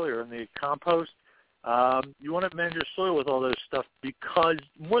with earlier in the compost, you want to amend your soil with all those stuff because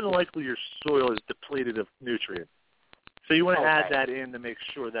more than likely your soil is depleted of nutrients. So you want to add that in to make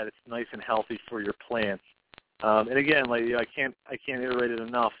sure that it's nice and healthy for your plants. And again, I can't iterate it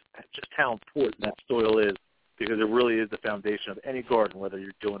enough just how important that soil is, because it really is the foundation of any garden, whether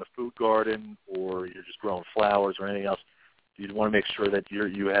you're doing a food garden or you're just growing flowers or anything else. You want to make sure that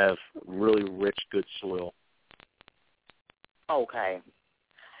you have really rich, good soil. Okay.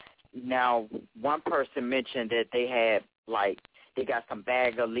 Now, one person mentioned that they had, they got some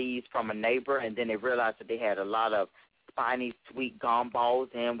bag of leaves from a neighbor, and then they realized that they had a lot of spiny, sweet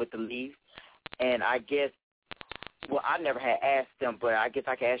gumballs in with the leaves. And I guess, well, I never had asked them, but I guess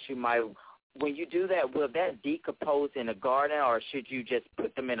I can ask you, Mike, when you do that, will that decompose in the garden, or should you just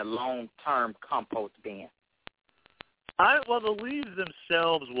put them in a long-term compost bin? Well, the leaves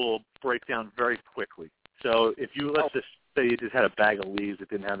themselves will break down very quickly. So if you, let's just say you just had a bag of leaves that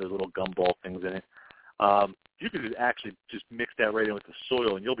didn't have those little gumball things in it, you could actually just mix that right in with the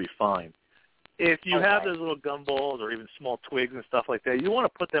soil and you'll be fine. If you have those little gumballs or even small twigs and stuff like that, you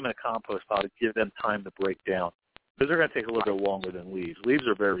want to put them in a compost pile to give them time to break down, because they're going to take a little bit longer than leaves. Leaves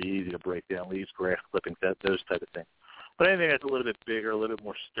are very easy to break down, leaves, grass clippings, those type of things. But anything that's a little bit bigger, a little bit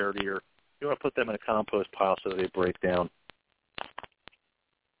more sturdier, you want to put them in a compost pile so that they break down.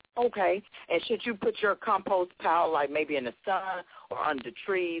 Okay. And should you put your compost pile maybe in the sun or under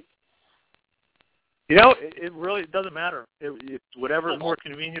trees? It really doesn't matter. It's whatever is more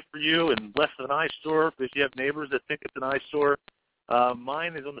convenient for you and less of an eyesore. If you have neighbors that think it's an eyesore,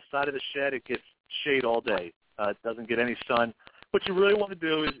 mine is on the side of the shed. It gets shade all day. It doesn't get any sun. What you really want to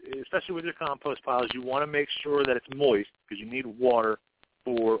do is, especially with your compost piles, you want to make sure that it's moist, because you need water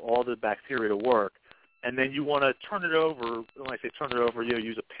for all the bacteria to work. And then you want to turn it over. When I say turn it over,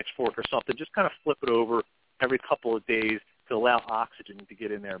 use a pitchfork or something. Just kind of flip it over every couple of days to allow oxygen to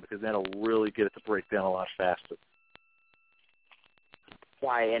get in there, because that'll really get it to break down a lot faster.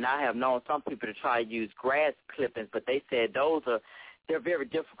 Right, and I have known some people to try to use grass clippings, but they said they're very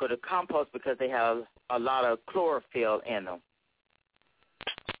difficult to compost because they have a lot of chlorophyll in them.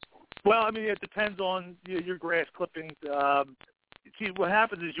 Well, it depends on your grass clippings. See, what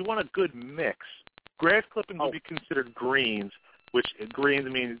happens is you want a good mix. Grass clippings would be considered greens, which greens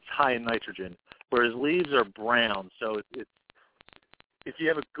means it's high in nitrogen, whereas leaves are brown. So if you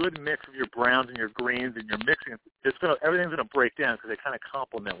have a good mix of your browns and your greens and you're mixing it, everything's going to break down because they kind of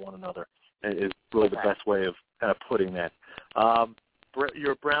complement one another. Is really the best way of kind of putting that.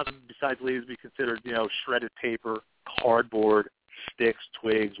 Your browns, besides leaves, be considered, shredded paper, cardboard, sticks,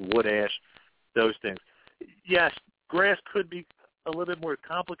 twigs, wood ash, those things. Yes, grass could be a little bit more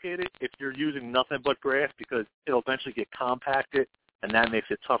complicated if you're using nothing but grass, because it'll eventually get compacted, and that makes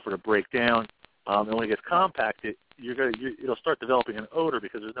it tougher to break down. And when it gets compacted, it'll start developing an odor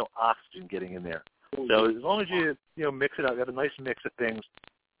because there's no oxygen getting in there. So as long as you mix it up, you have a nice mix of things,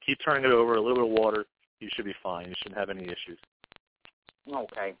 keep turning it over, a little bit of water, you should be fine. You shouldn't have any issues.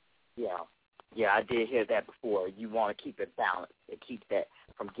 Okay. Yeah, I did hear that before. You want to keep it balanced and keep that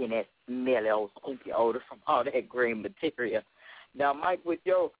from getting that smelly old stinky odor from all that green material. Now, Mike, with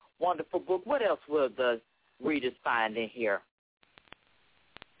your wonderful book, what else will the readers find in here?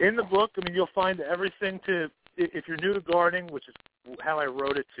 In the book, you'll find everything if you're new to gardening, which is how I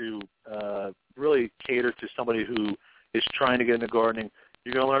wrote it, to really cater to somebody who is trying to get into gardening.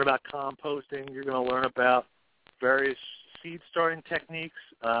 You're going to learn about composting. You're going to learn about various seed starting techniques.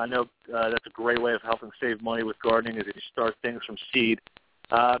 I know that's a great way of helping save money with gardening, is if you start things from seed.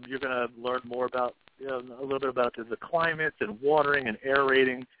 You're going to learn more about a little bit about the climates and watering and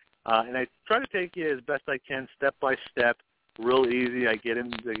aerating. And I try to take you as best I can, step by step, real easy. I get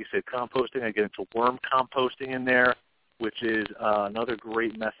into, like you said, composting. I get into worm composting in there, which is another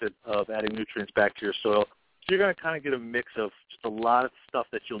great method of adding nutrients back to your soil. So you're going to kind of get a mix of just a lot of stuff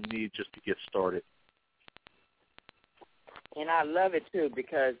that you'll need just to get started. And I love it, too,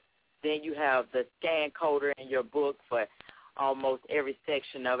 because then you have the scan coder in your book for almost every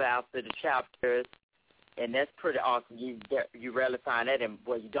section of after the chapters, and that's pretty awesome. You rarely find that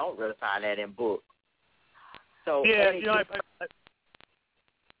you don't really find that in books. So yeah, go ahead,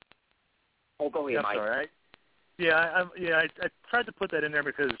 Mike. All right. Yeah, I tried to put that in there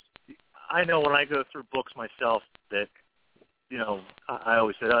because I know when I go through books myself that, I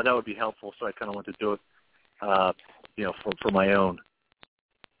always say, that would be helpful, so I kind of want to do it. for my own.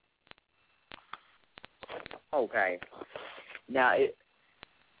 Okay. Now,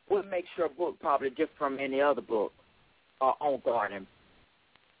 what makes your book probably different from any other book on gardening?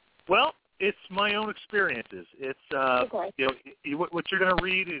 Well, it's my own experiences. It's what you're going to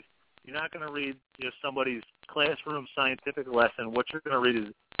read is you're not going to read somebody's classroom scientific lesson. What you're going to read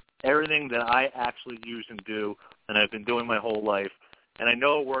is everything that I actually use and do, and I've been doing my whole life. And I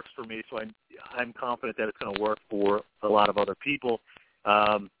know it works for me, so I'm confident that it's going to work for a lot of other people.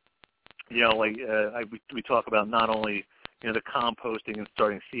 We talk about not only the composting and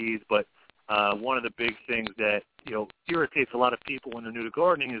starting seeds, but one of the big things that irritates a lot of people when they're new to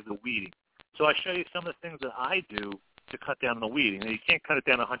gardening is the weeding. So I show you some of the things that I do to cut down on the weeding. Now, you can't cut it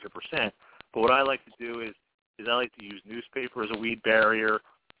down 100%, but what I like to do is I like to use newspaper as a weed barrier.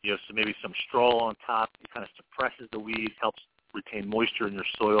 So maybe some straw on top. It kind of suppresses the weed, helps retain moisture in your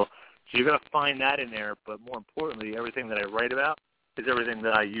soil. So you're going to find that in there, but more importantly, everything that I write about is everything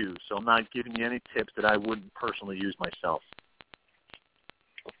that I use. So I'm not giving you any tips that I wouldn't personally use myself.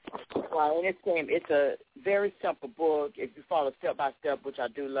 Well, it's a very simple book. If you follow step by step, which I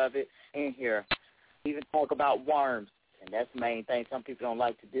do love it in here, we even talk about worms, and that's the main thing some people don't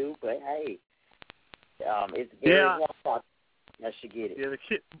like to do. But hey, it's very important. I should get it.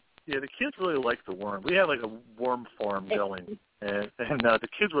 The kids really like the worm. We have like a worm farm going, and the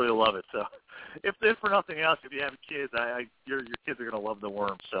kids really love it. So, if for nothing else, if you have kids, your kids are going to love the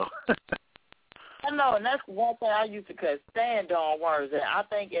worm. So. I know, and that's one thing I used to stand on worms. And I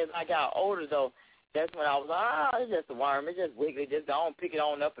think as I got older, though, that's when I was it's just a worm. It's just wiggly. Just go on, pick it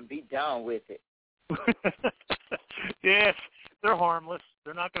on up, and be done with it. Yes, they're harmless.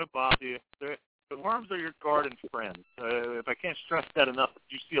 They're not going to bother you. The worms are your garden friends. If I can't stress that enough, if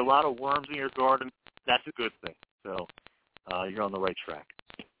you see a lot of worms in your garden, that's a good thing. So you're on the right track.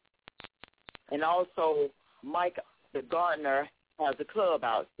 And also, Mike, the gardener, has a club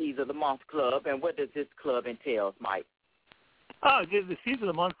out, Seeds of the Month Club. And what does this club entail, Mike? The Seeds of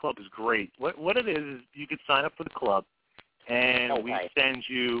the Month Club is great. What it is you can sign up for the club, and we send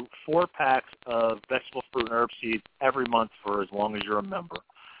you 4 packs of vegetable, fruit, and herb seeds every month for as long as you're a member.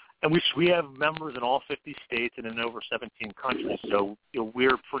 And we have members in all 50 states and in over 17 countries, so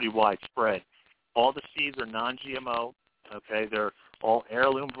we're pretty widespread. All the seeds are non-GMO. Okay, they're all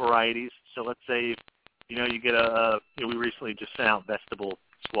heirloom varieties. So let's say you get we recently just sent out vegetable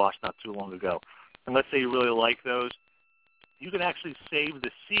squash not too long ago, and let's say you really like those, you can actually save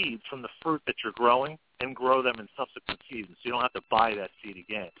the seeds from the fruit that you're growing and grow them in subsequent seasons. So you don't have to buy that seed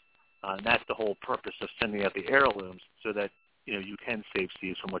again. And that's the whole purpose of sending out the heirlooms, so that you can save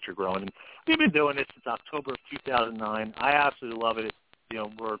seeds from what you're growing. And we've been doing this since October of 2009. I absolutely love it.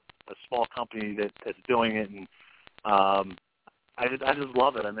 We're a small company that's doing it, and I just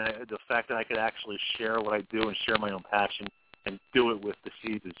love it. I mean, the fact that I could actually share what I do and share my own passion and do it with the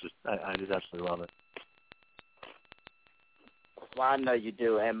seeds is just, I just absolutely love it. Well, I know you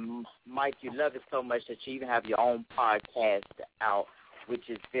do. And, Mike, you love it so much that you even have your own podcast out, which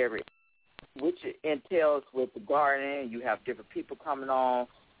entails with the gardening. You have different people coming on,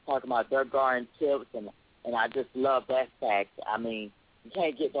 talking about their garden tips, and I just love that fact. I mean, you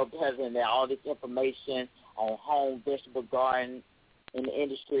can't get no better than that, all this information on home vegetable garden in the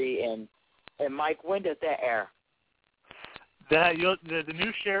industry. And Mike, when does that air? The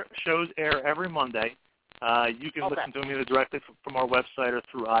new shows air every Monday. You can listen to them either directly from our website or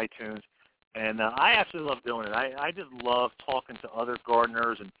through iTunes. And I absolutely love doing it. I just love talking to other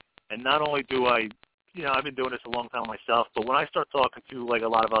gardeners, and not only do I've been doing this a long time myself, but when I start talking to like a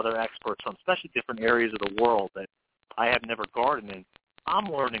lot of other experts from especially different areas of the world that I have never gardened in, I'm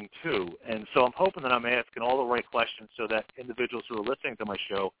learning too. And so I'm hoping that I'm asking all the right questions so that individuals who are listening to my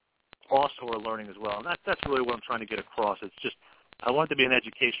show also are learning as well. And that's really what I'm trying to get across. It's just I want it to be an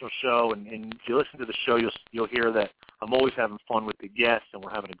educational show, and if you listen to the show, you'll hear that I'm always having fun with the guests, and we're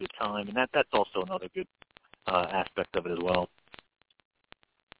having a good time, and that's also another good aspect of it as well.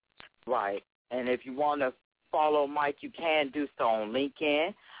 Right. And if you want to follow Mike, you can do so on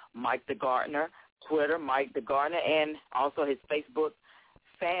LinkedIn, Mike the Gardener, Twitter, Mike the Gardener, and also his Facebook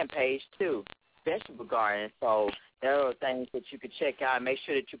fan page, too, Vegetable Gardening. So there are things that you could check out. Make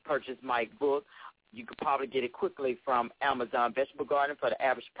sure that you purchase Mike's book. You could probably get it quickly from Amazon, Vegetable Gardening for the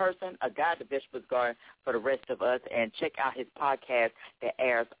average person, A Guide to Vegetable Gardening for the rest of us, and check out his podcast that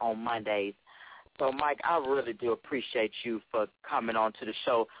airs on Mondays. So, Mike, I really do appreciate you for coming on to the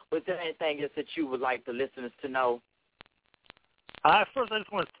show. Was there anything else that you would like the listeners to know? First, I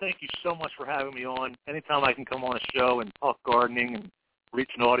just want to thank you so much for having me on. Anytime I can come on a show and talk gardening and reach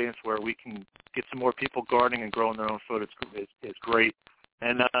an audience where we can get some more people gardening and growing their own food, it's great.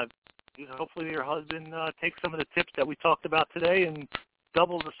 And hopefully your husband takes some of the tips that we talked about today and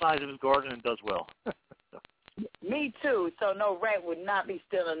doubles the size of his garden and does well. Me too. So no rat would not be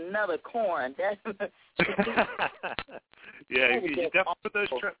stealing another corn. Yeah, you definitely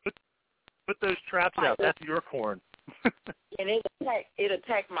put those traps out. That's your corn. And it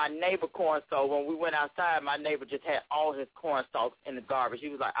attacked my neighbor corn. So when we went outside, my neighbor just had all his corn stalks in the garbage. He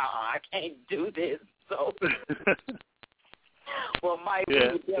was like, I can't do this. So, well, Mike, we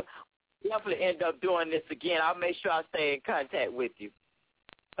would definitely end up doing this again. I'll make sure I stay in contact with you.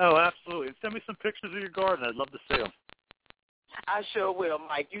 Oh, absolutely. Send me some pictures of your garden. I'd love to see them. I sure will,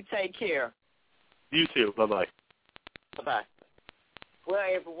 Mike. You take care. You too. Bye-bye. Bye-bye. Well,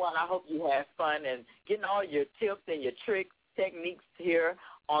 everyone, I hope you have fun and getting all your tips and your tricks, techniques here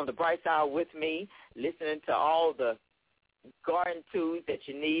on The Bright Side with me, listening to all the garden tools that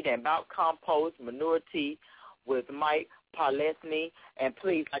you need and about compost, manure tea with Mike Podlesny. And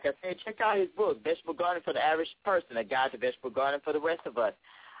please, like I said, check out his book, Vegetable Gardening for the Average Person, A Guide to Vegetable Gardening for the Rest of Us.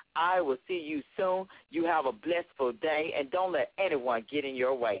 I will see you soon. You have a blissful day, and don't let anyone get in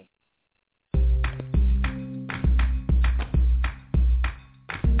your way.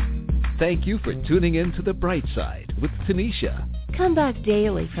 Thank you for tuning in to The Bright Side with Tanisha. Come back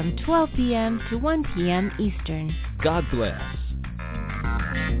daily from 12 p.m. to 1 p.m. Eastern. God bless.